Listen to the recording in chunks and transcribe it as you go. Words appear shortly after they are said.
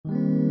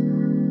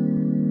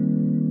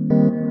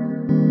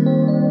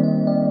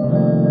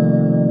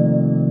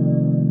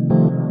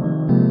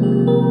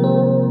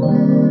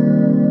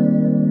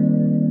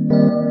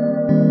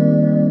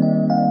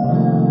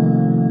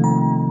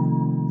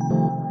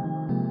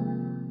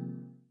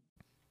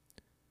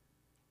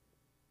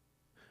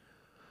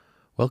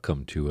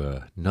Welcome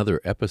to another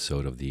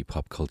episode of the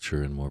Pop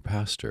Culture and More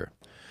Pastor.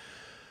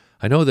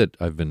 I know that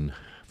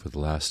for the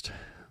last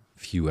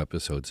few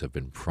episodes, I've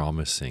been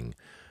promising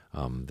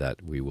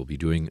that we will be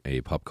doing a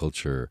pop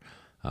culture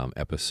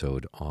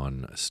episode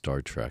on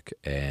Star Trek,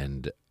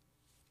 and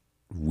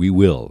we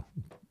will.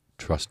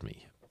 Trust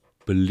me.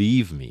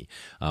 Believe me,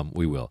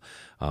 we will.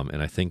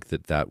 And I think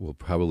that will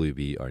probably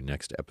be our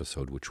next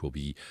episode, which will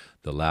be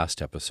the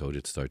last episode.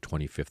 It's our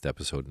 25th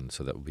episode, and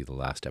so that will be the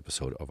last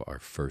episode of our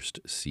first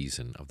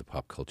season of the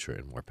Pop Culture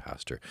and More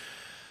Pastor.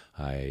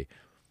 I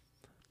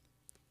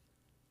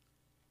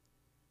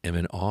am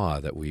in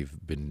awe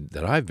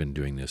that I've been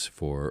doing this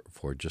for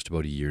just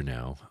about a year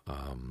now,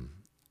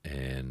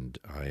 and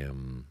I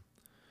am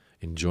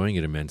enjoying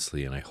it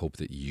immensely, and I hope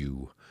that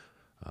you,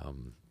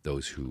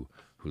 those who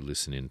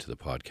listen into the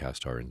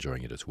podcast, are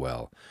enjoying it as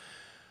well.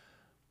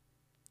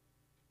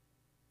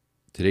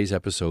 Today's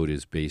episode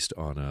is based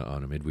on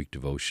a midweek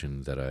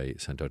devotion that I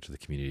sent out to the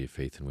community of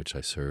faith in which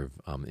I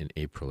serve in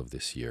April of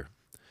this year.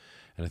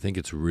 And I think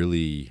it's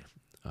really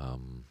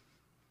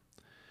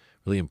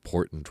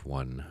important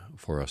one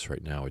for us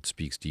right now. It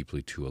speaks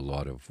deeply to a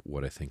lot of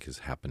what I think is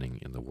happening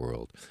in the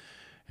world.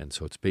 And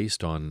so it's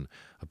based on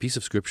a piece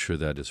of scripture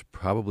that is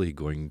probably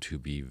going to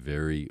be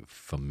very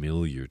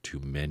familiar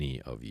to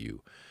many of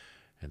you.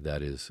 And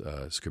that is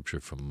scripture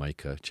from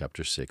Micah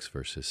chapter 6,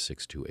 verses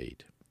 6 to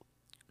 8.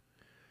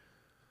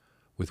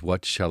 With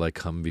what shall I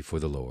come before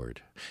the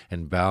Lord,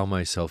 and bow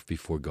myself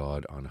before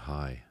God on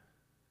high?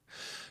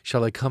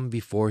 Shall I come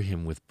before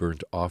him with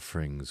burnt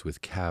offerings,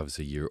 with calves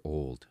a year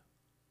old?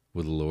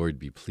 Will the Lord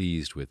be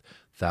pleased with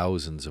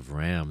thousands of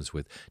rams,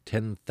 with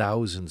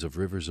 10,000s of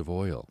rivers of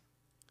oil?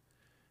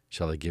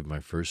 Shall I give my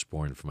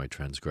firstborn for my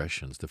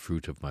transgressions, the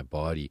fruit of my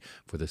body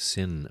for the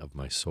sin of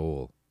my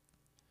soul?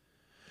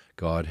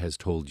 God has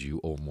told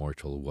you, O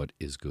mortal, what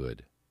is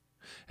good.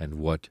 And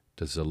what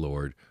does the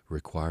Lord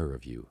require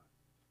of you?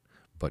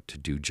 But to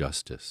do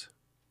justice,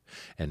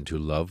 and to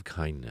love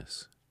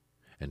kindness,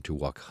 and to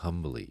walk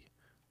humbly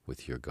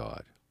with your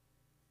God.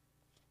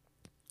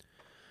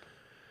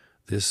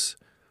 This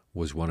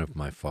was one of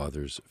my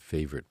father's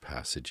favorite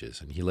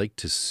passages, and he liked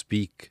to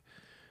speak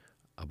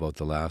about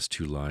the last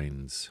two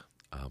lines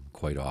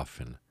quite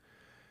often.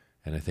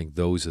 And I think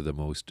those are the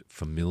most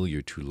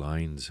familiar two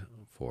lines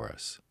for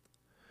us.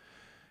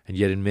 And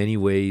yet in many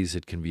ways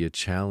it can be a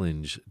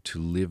challenge to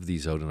live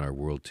these out in our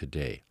world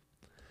today.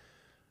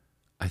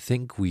 I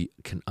think we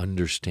can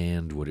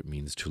understand what it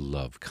means to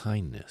love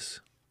kindness.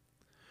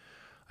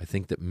 I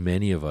think that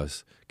many of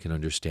us can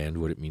understand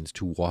what it means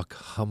to walk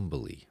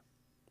humbly.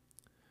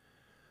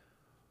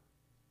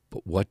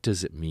 But what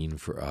does it mean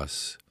for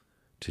us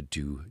to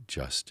do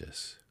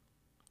justice?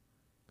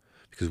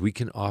 Because we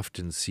can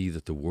often see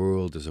that the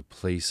world is a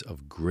place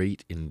of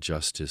great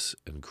injustice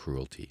and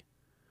cruelty.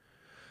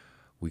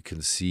 We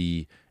can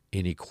see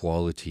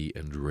inequality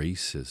and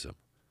racism.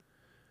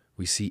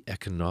 We see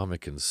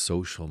economic and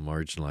social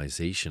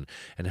marginalization.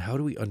 And how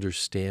do we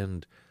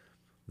understand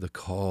the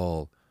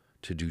call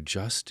to do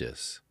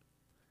justice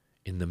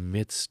in the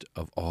midst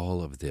of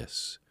all of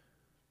this?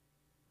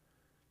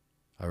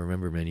 I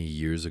remember many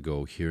years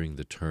ago hearing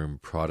the term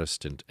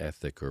Protestant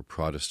ethic or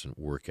Protestant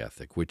work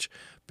ethic, which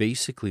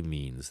basically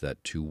means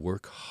that to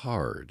work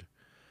hard,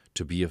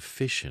 to be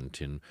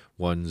efficient in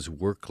one's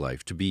work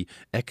life, to be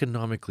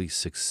economically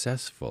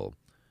successful,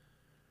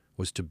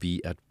 was to be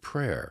at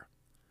prayer.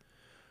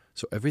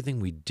 So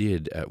everything we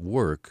did at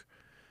work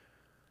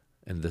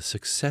and the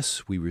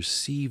success we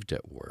received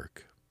at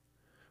work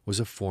was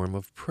a form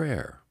of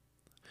prayer,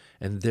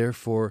 and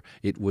therefore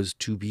it was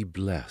to be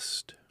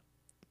blessed.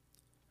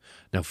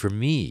 Now for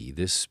me,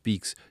 this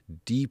speaks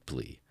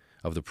deeply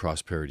of the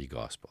prosperity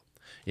gospel,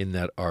 in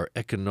that our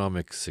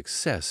economic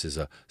success is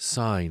a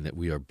sign that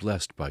we are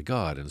blessed by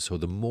God. And so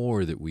the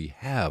more that we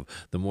have,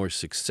 the more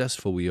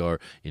successful we are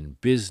in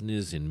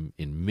business, in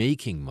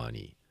making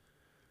money,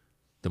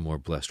 the more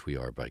blessed we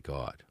are by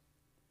God.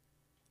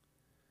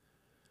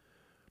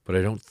 But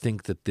I don't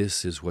think that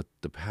this is what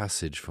the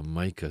passage from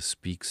Micah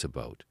speaks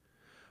about,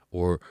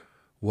 or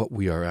what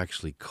we are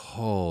actually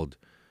called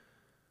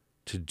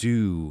to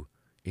do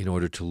in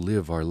order to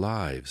live our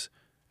lives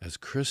as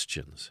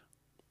Christians.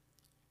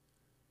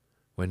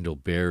 Wendell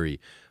Berry,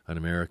 an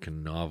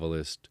American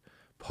novelist,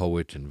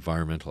 poet,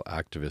 environmental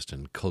activist,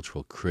 and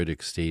cultural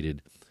critic,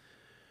 stated,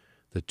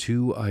 "The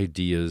two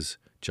ideas,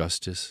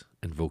 justice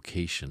and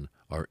vocation,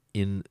 are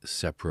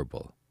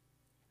inseparable.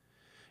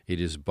 It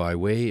is by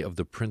way of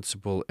the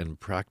principle and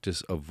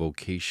practice of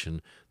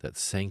vocation that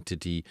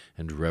sanctity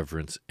and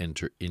reverence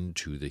enter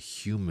into the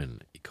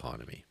human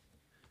economy.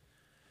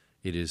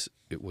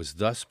 It was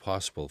thus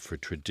possible for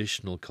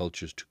traditional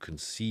cultures to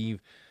conceive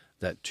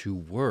that to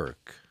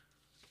work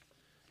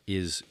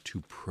is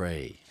to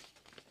pray."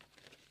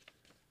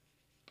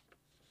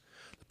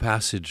 The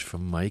passage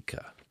from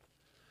Micah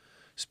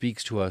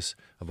speaks to us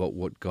about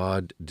what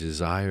God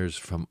desires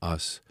from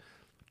us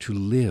to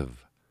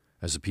live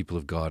as a people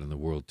of God in the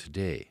world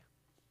today.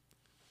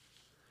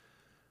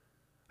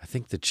 I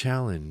think the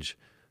challenge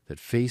that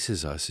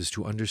faces us is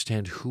to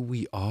understand who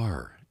we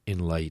are in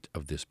light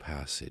of this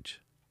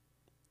passage.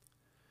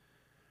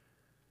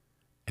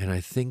 And I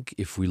think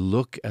if we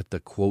look at the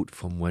quote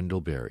from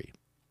Wendell Berry,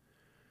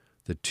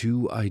 the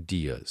two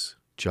ideas,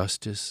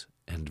 justice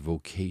and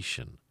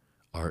vocation,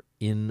 are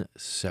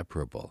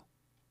inseparable,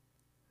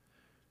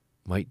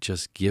 might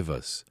just give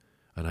us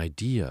an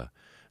idea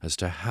as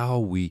to how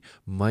we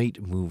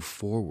might move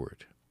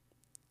forward.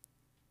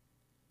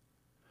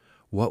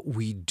 What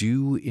we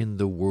do in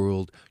the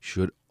world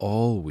should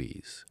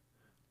always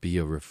be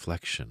a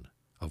reflection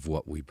of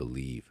what we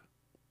believe.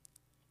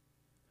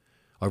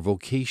 Our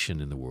vocation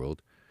in the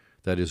world,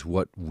 that is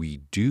what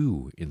we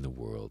do in the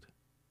world,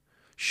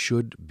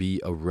 should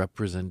be a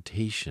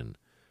representation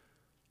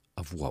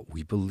of what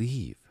we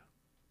believe.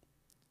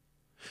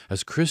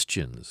 As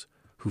Christians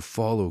who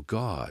follow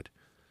God,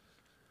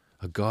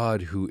 a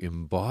God who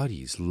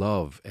embodies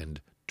love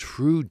and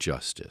true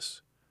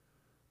justice,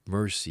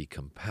 mercy,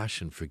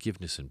 compassion,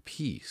 forgiveness, and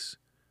peace,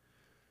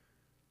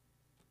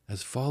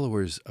 as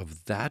followers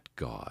of that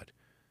God,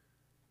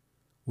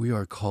 we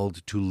are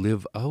called to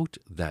live out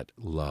that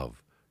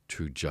love,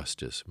 true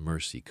justice,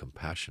 mercy,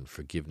 compassion,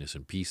 forgiveness,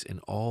 and peace in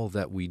all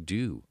that we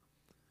do.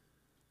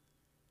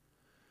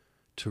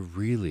 To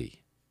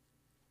really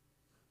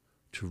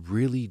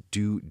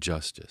do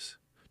justice,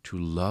 to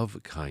love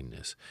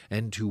kindness,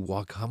 and to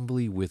walk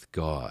humbly with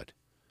God.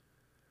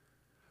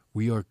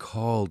 We are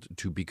called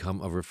to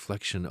become a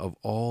reflection of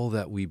all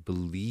that we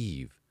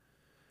believe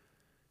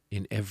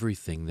in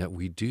everything that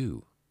we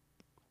do.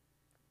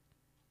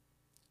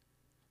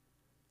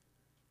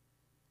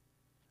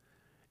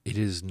 It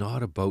is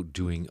not about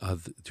doing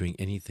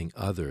anything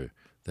other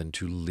than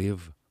to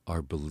live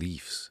our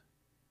beliefs.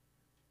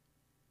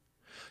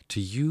 To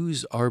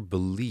use our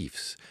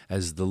beliefs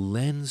as the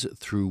lens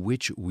through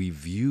which we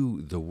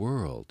view the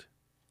world.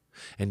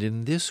 And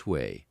in this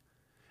way,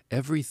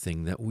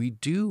 everything that we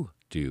do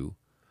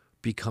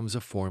becomes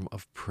a form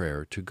of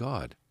prayer to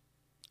God.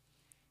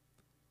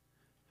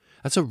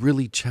 That's a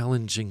really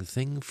challenging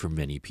thing for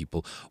many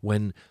people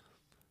when,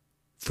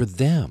 for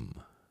them,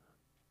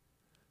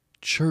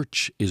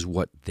 church is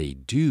what they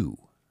do.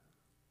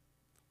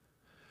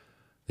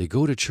 They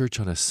go to church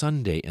on a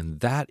Sunday, and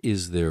that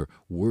is their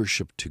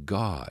worship to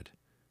God.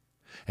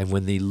 And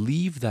when they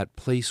leave that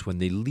place, when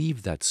they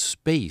leave that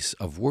space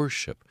of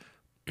worship,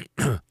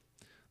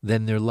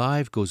 then their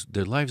lives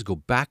go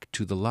back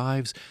to the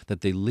lives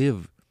that they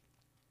live.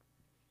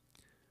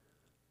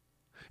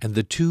 And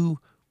the two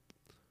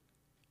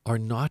are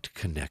not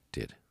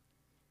connected.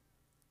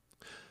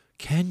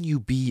 Can you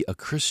be a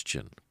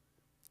Christian?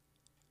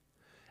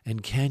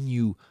 And can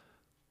you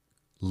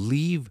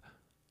leave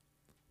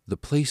the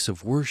place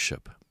of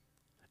worship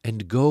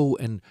and go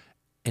and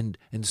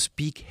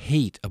speak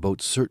hate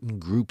about certain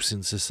groups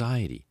in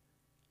society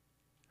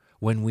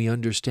when we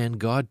understand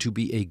God to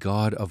be a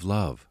God of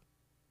love?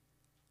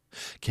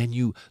 Can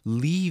you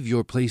leave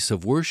your place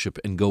of worship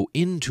and go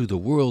into the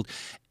world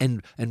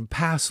and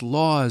pass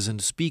laws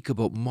and speak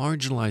about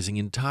marginalizing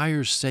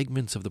entire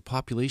segments of the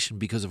population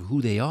because of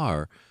who they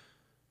are,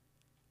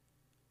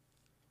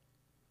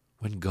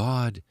 when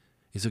God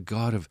is a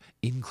God of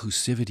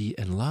inclusivity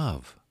and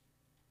love?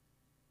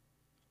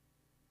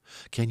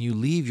 Can you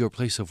leave your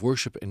place of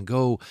worship and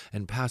go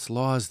and pass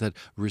laws that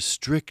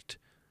restrict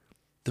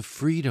the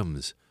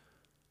freedoms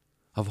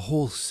of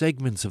whole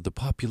segments of the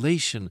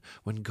population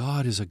when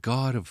God is a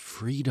God of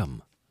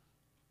freedom?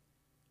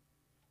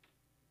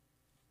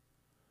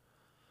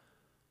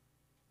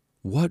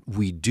 What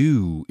we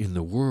do in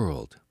the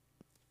world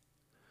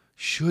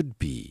should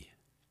be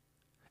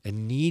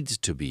and needs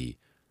to be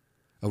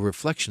a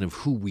reflection of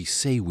who we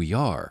say we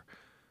are.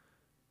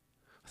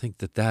 I think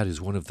that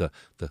is one of the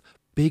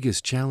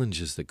biggest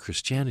challenges that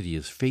Christianity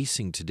is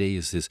facing today,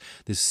 is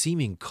this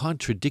seeming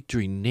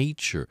contradictory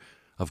nature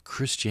of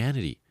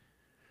Christianity.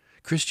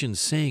 Christians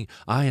saying,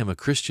 I am a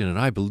Christian and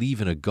I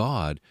believe in a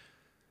God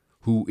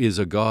who is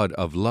a God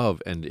of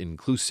love and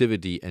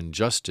inclusivity and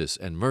justice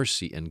and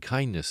mercy and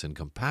kindness and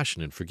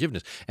compassion and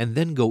forgiveness, and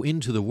then go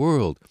into the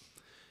world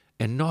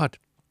and not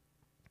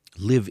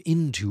live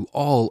into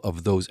all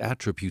of those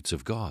attributes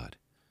of God.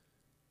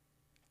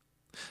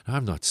 Now,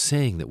 I'm not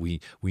saying that we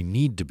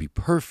need to be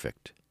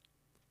perfect,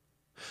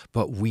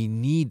 but we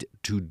need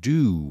to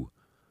do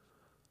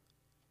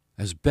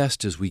as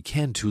best as we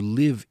can to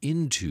live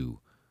into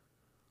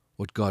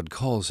what God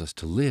calls us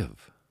to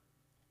live.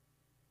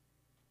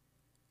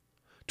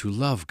 To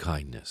love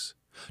kindness,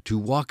 to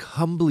walk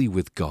humbly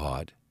with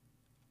God,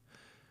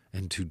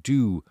 and to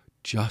do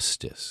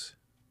justice.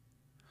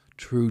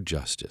 True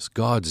justice,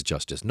 God's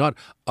justice, not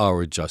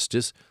our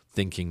justice,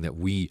 thinking that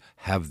we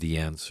have the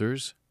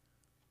answers.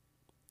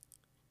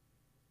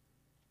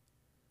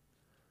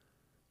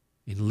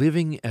 In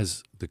living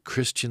as the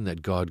Christian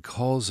that God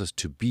calls us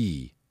to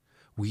be,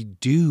 we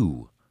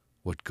do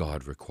what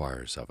God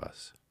requires of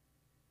us.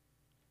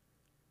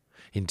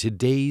 In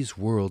today's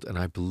world, and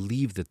I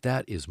believe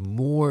that is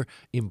more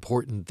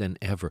important than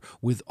ever,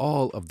 with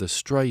all of the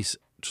strife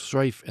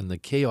and the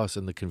chaos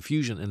and the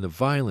confusion and the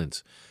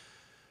violence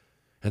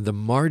and the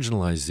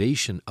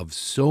marginalization of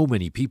so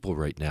many people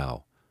right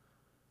now,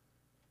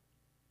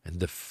 and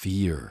the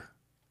fear.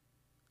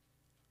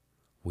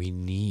 We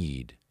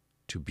need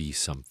to be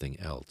something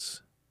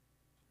else.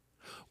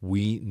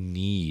 We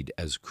need,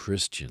 as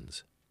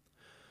Christians,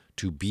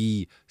 to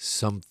be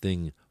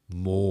something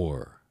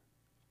more.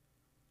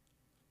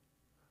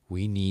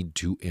 We need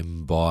to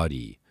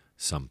embody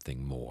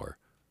something more.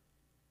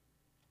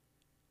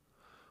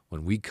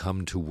 When we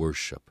come to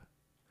worship,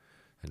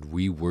 and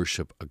we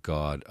worship a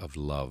God of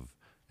love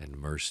and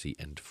mercy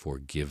and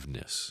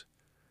forgiveness,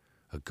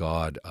 a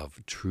God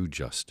of true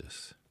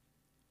justice,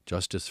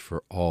 justice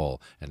for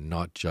all and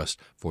not just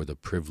for the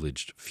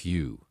privileged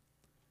few.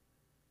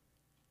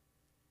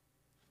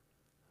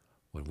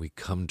 When we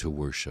come to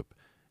worship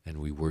and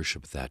we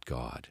worship that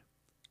God,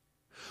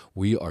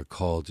 we are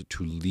called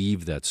to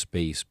leave that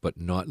space but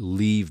not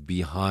leave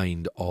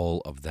behind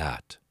all of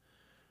that.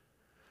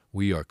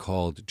 We are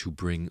called to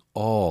bring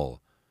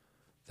all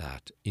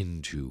that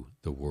into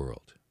the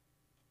world.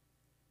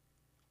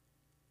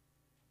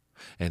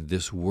 And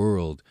this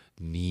world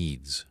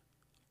needs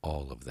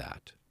all of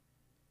that.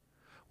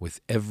 With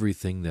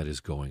everything that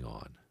is going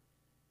on,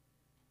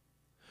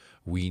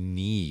 we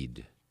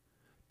need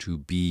to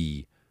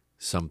be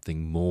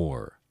something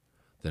more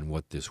than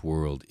what this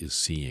world is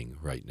seeing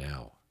right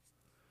now.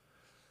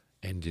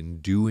 And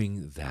in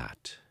doing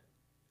that,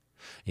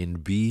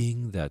 in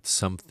being that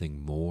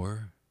something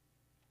more,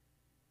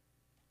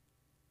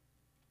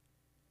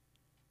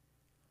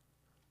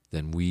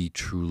 then we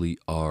truly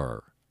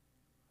are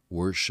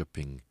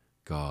worshiping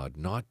God,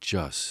 not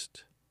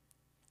just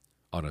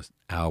on an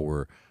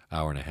hour,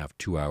 hour and a half,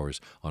 2 hours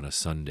on a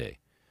Sunday,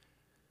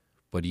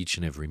 but each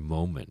and every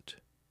moment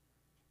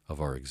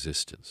of our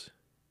existence.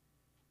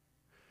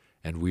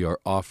 And we are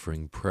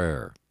offering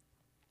prayer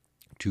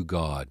to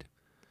God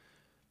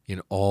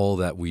in all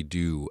that we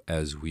do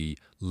as we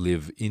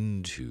live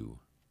into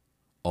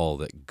all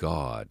that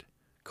God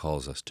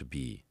calls us to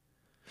be.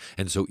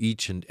 And so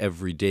each and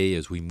every day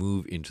as we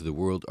move into the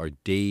world, our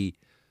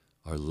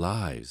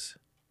lives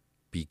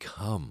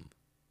become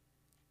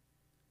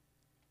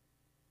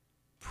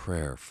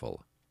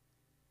prayerful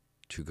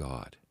to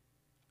God.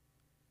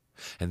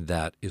 And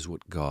that is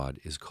what God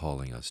is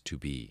calling us to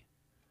be.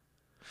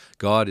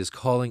 God is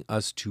calling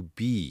us to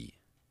be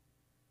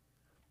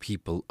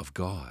people of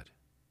God,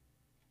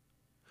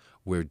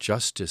 where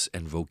justice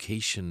and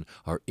vocation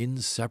are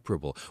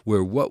inseparable,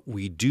 where what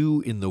we do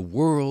in the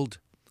world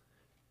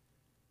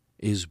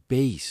is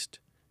based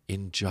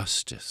in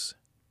justice.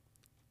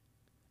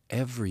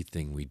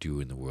 Everything we do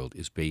in the world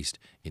is based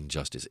in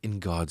justice, in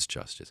God's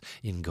justice,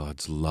 in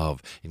God's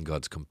love, in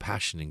God's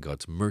compassion, in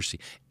God's mercy,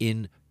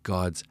 in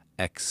God's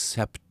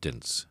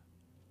acceptance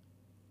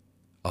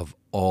of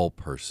all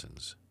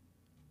persons,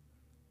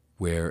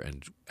 where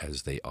and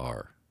as they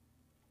are.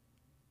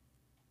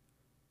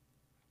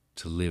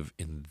 To live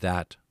in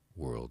that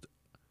world,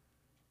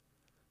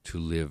 to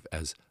live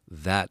as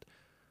that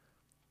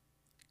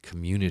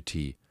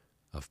community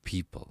of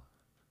people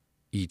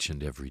each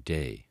and every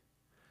day,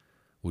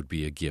 would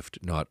be a gift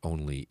not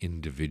only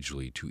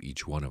individually to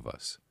each one of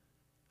us,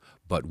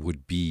 but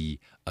would be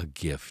a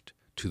gift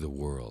to the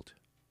world.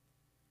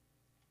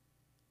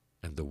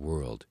 And the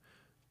world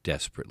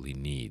desperately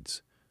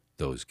needs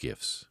those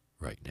gifts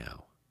right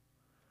now.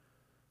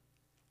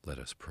 Let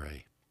us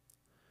pray.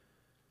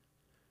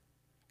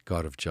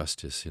 God of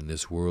justice, in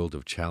this world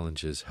of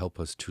challenges, help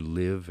us to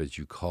live as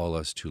you call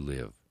us to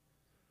live.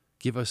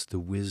 Give us the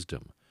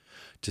wisdom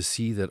to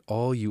see that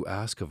all you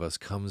ask of us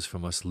comes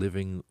from us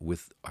living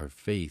with our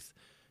faith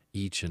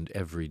each and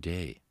every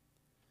day.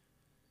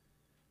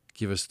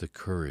 Give us the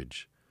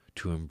courage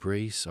to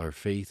embrace our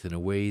faith in a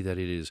way that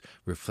it is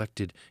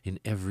reflected in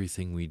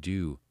everything we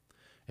do,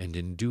 and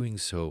in doing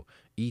so,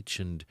 each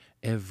and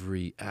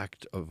every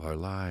act of our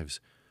lives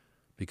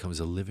becomes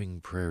a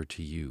living prayer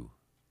to you.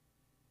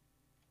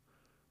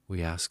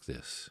 We ask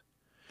this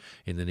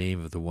in the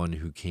name of the one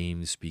who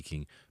came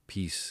speaking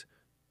peace,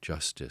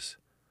 justice,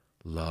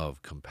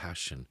 love,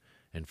 compassion,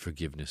 and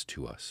forgiveness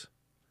to us,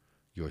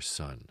 your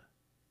Son,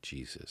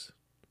 Jesus.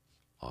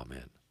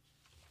 Amen.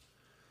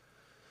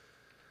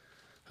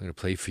 I'm going to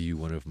play for you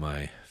one of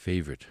my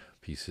favorite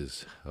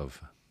pieces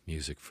of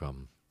music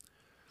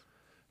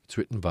it's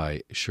written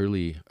by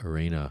Shirley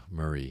Arena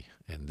Murray,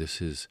 and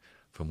this is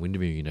from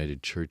Windermere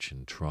United Church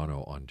in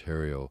Toronto,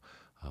 Ontario.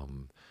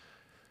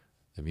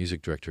 The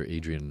music director,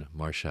 Adrian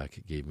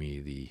Marshak, gave me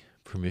the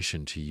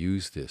permission to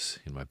use this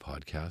in my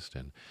podcast,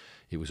 and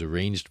it was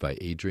arranged by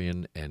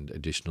Adrian, and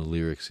additional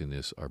lyrics in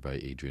this are by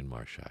Adrian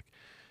Marshak.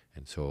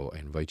 And so I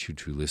invite you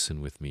to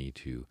listen with me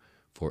to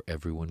For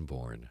Everyone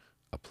Born,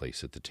 A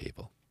Place at the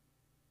Table.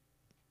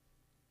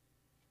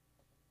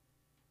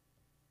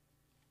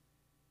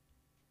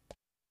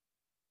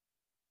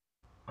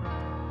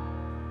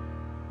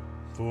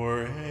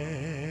 For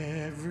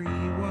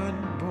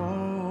everyone born,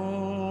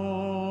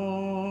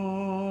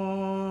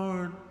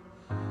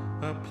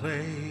 a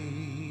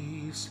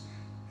place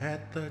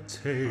at the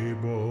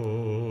table.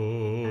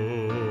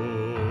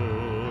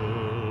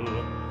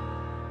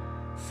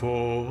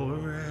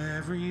 For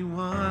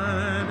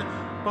everyone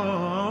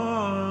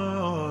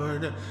born,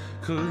 born,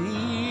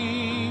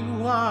 clean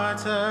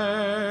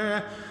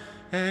water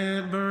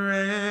and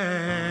bread,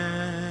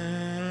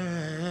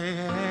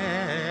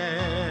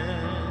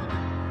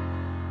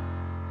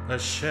 a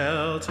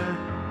shelter,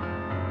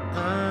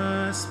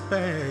 a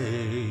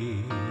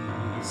space,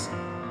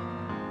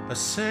 a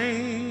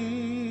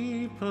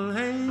safe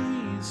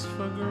place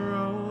for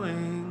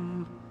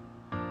growing,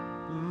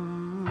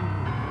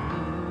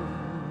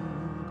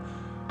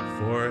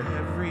 for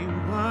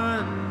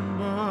everyone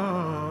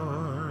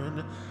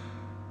born,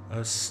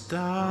 a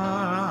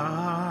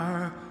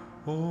star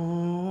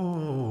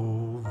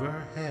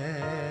overhead.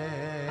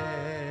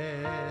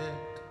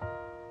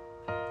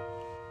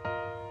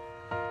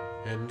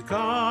 And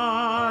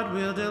God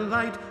will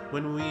delight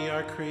when we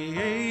are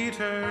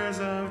creators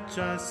of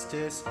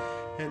justice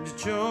and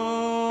joy,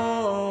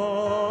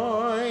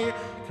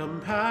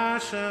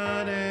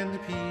 compassion and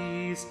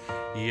peace.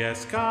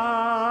 Yes,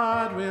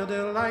 God will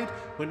delight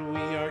when we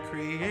are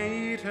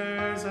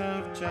creators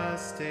of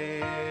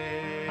justice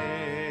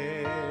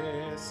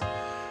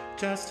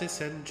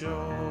and joy.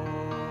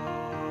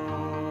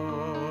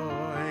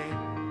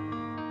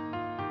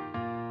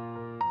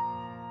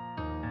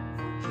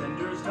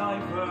 Genders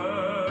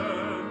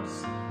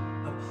diverse,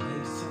 a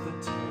place at the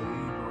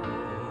table,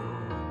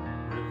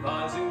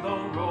 revising the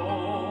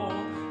role,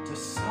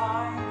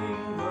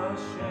 deciding the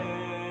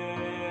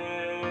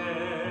share,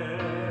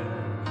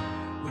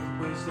 with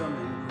wisdom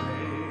and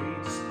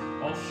grace,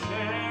 all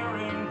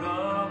sharing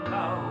the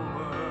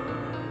power.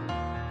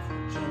 For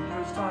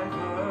genders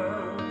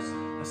diverse,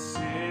 a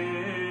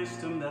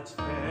system that's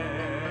fair.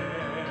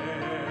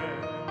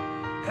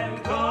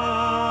 And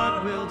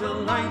God will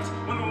delight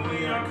when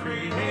we are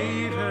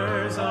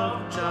creators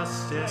of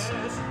justice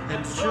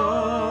and joy,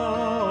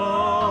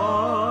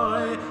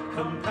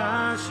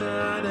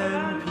 compassion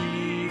and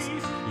peace.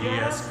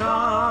 Yes,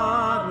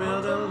 God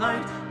will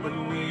delight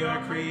when we are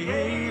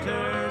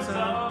creators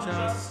of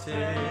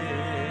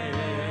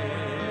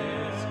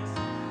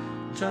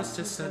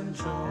justice and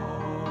joy.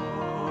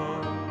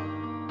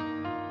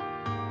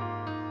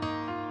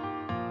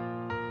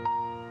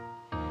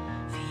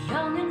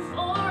 Young and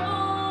for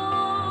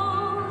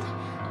old,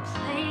 a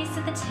place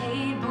at the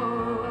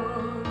table,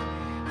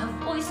 a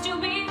voice to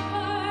be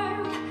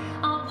heard,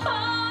 a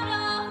part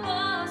of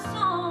the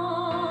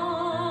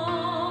song.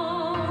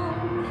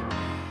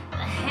 The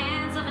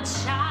hands of a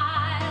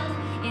child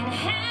in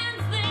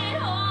hands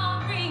that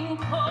are being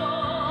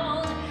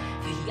cold.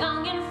 For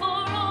young and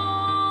for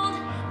old,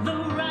 the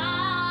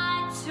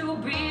right to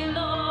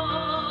belong.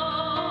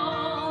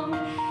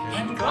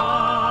 And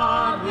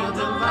God will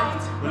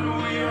delight when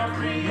we are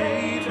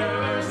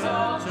creators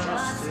of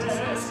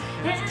justice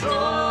and joy,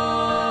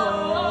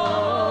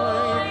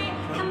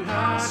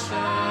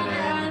 compassion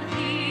and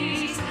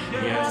peace.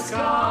 Yes,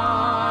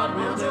 God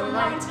will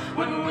delight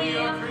when we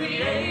are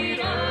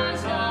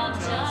creators of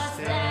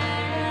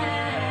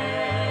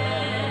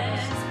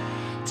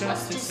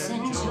justice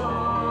and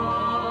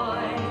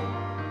joy.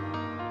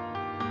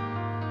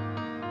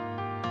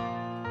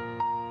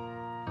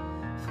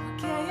 For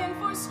gay and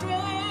for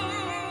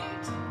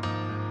straight,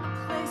 a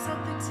place at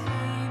the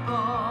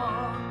table,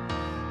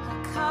 a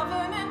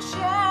covenant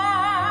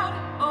shared,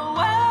 a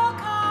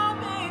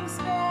welcoming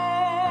space,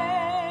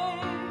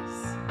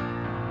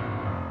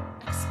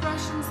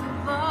 expressions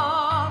of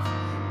love,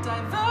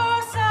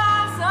 diverse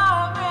as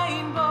a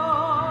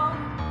rainbow.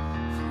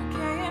 For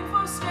gay and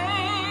for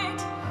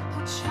straight, a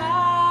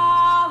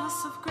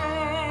chalice of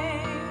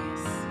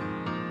grace.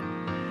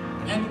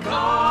 And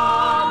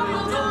God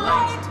will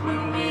delight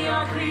when we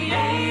are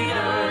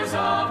creators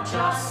of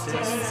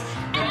justice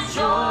and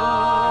joy,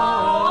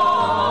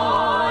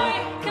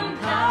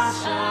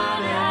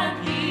 compassion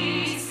and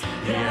peace.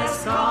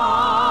 Yes,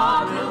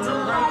 God will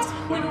delight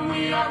when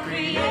we are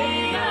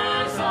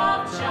creators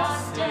of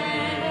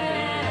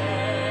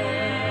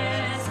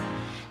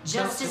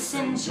justice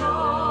and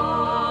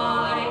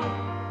joy.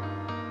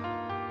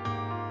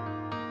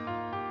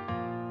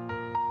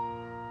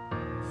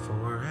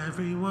 For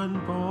everyone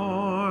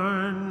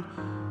born,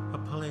 a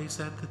place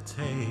at the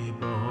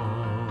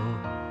table,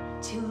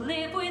 to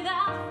live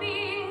without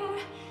fear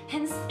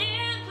and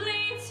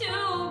simply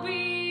to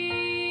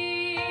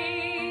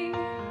be.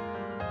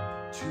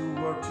 to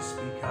work, to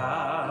speak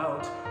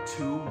out,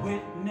 to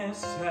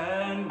witness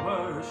and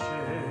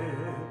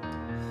worship.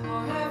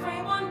 For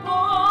everyone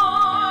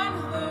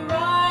born, the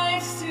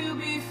right to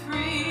be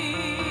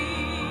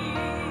free.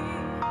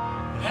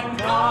 and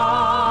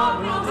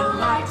God will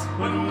delight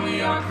when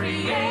we are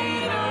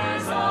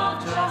creators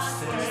of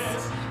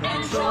justice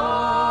and joy,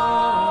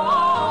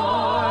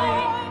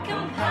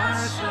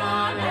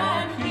 compassion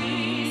and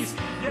peace.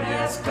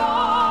 Yes,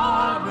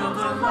 God will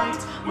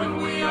delight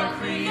when we are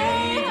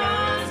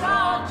creators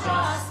of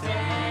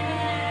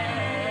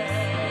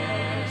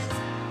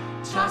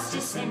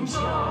justice and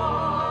joy.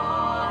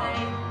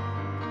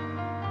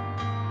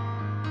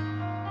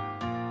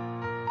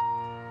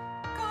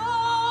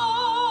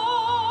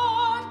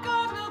 God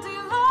will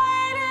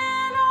delight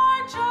in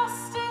our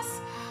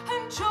justice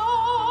and joy,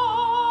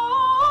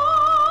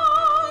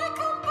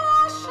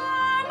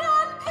 compassion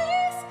and peace.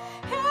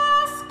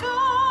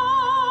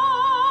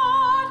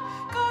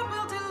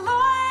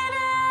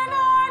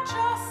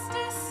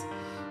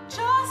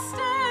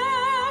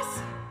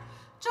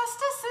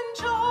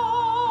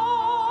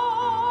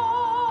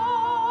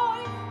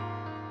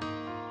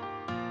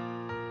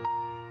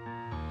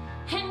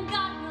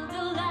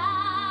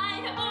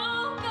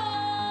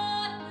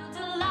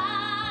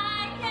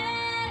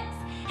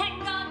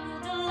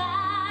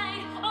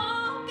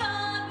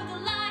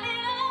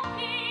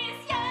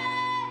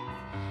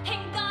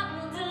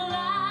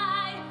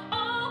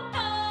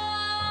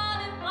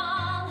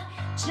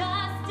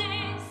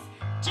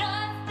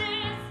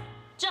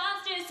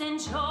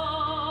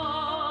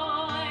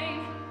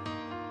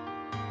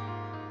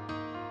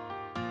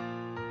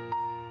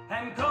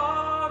 And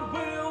God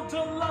will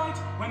delight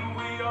when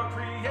we are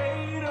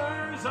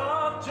creators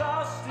of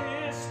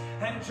justice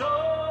and joy,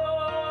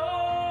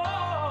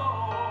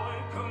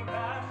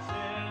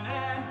 compassion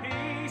and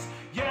peace.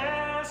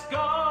 Yes,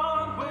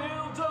 God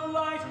will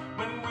delight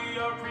when we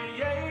are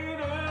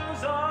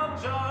creators of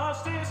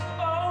justice.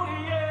 Oh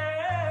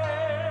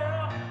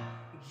yeah,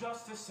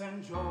 justice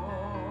and joy.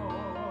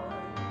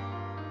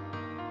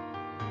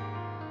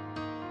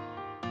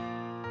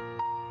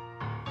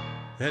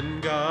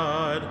 And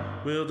God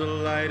will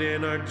delight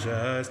in our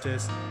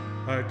justice,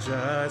 our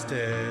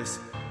justice.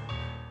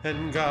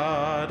 And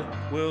God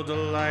will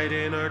delight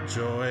in our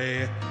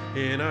joy,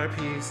 in our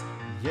peace,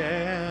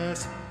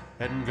 yes.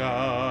 And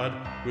God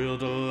will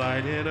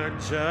delight in our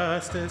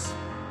justice,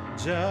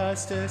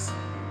 justice,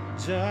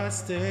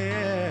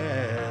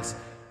 justice,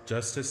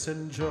 justice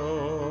and joy.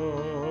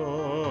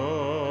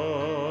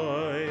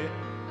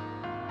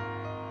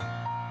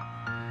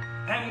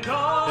 And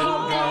God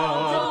And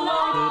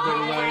God will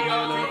delight in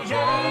our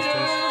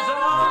justice,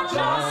 our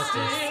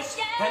justice.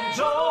 and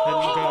joy.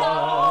 And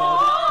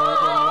God will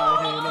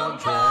delight in our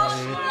joy,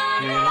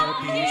 in our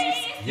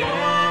peace,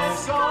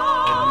 yes.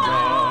 And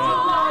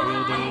God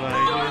will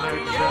delight in our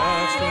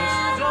justice,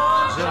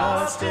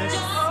 justice,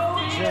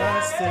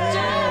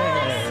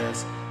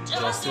 justice,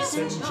 justice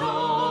and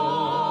joy.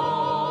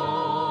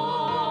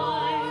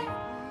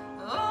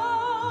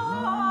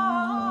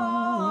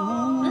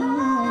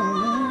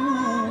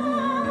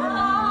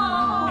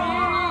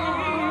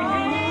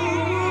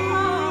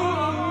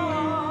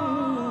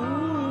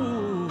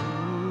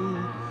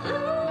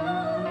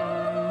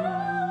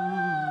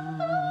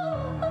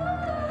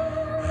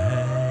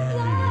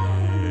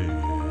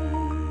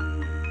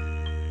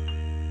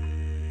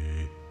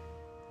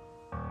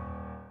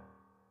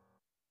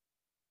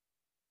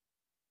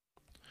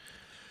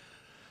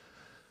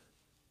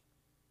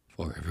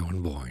 For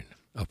everyone born,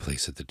 a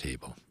place at the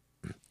table.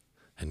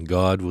 And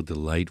God will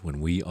delight when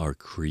we are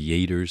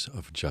creators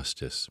of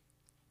justice,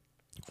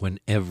 when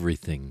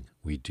everything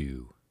we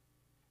do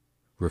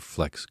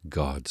reflects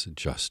God's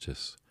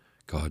justice,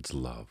 God's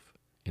love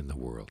in the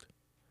world.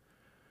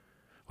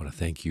 I want to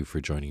thank you for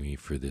joining me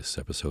for this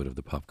episode of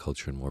the Pop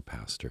Culture and More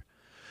Pastor.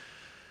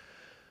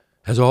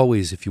 As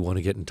always, if you want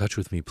to get in touch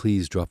with me,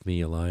 please drop me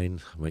a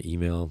line. My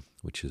email,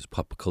 which is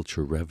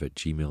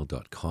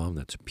popculturerev@gmail.com.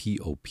 That's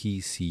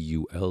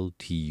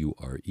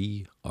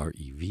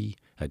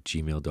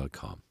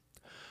popculturerev@gmail.com.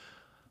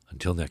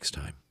 Until next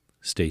time,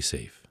 stay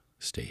safe,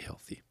 stay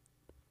healthy.